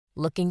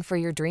Looking for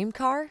your dream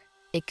car?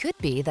 It could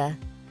be the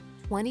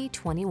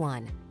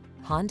 2021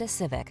 Honda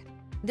Civic.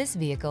 This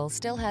vehicle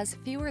still has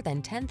fewer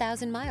than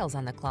 10,000 miles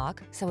on the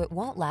clock, so it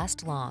won't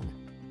last long.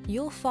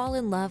 You'll fall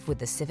in love with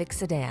the Civic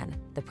sedan,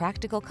 the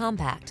practical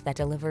compact that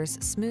delivers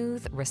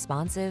smooth,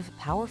 responsive,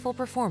 powerful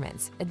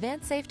performance,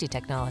 advanced safety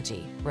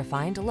technology,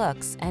 refined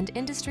looks, and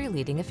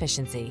industry-leading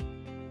efficiency.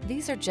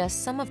 These are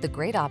just some of the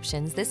great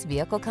options this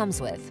vehicle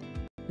comes with: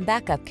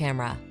 backup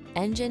camera,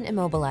 engine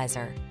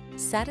immobilizer.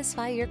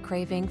 Satisfy your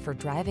craving for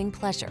driving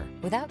pleasure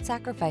without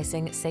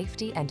sacrificing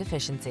safety and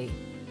efficiency.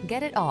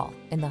 Get it all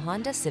in the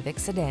Honda Civic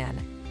sedan.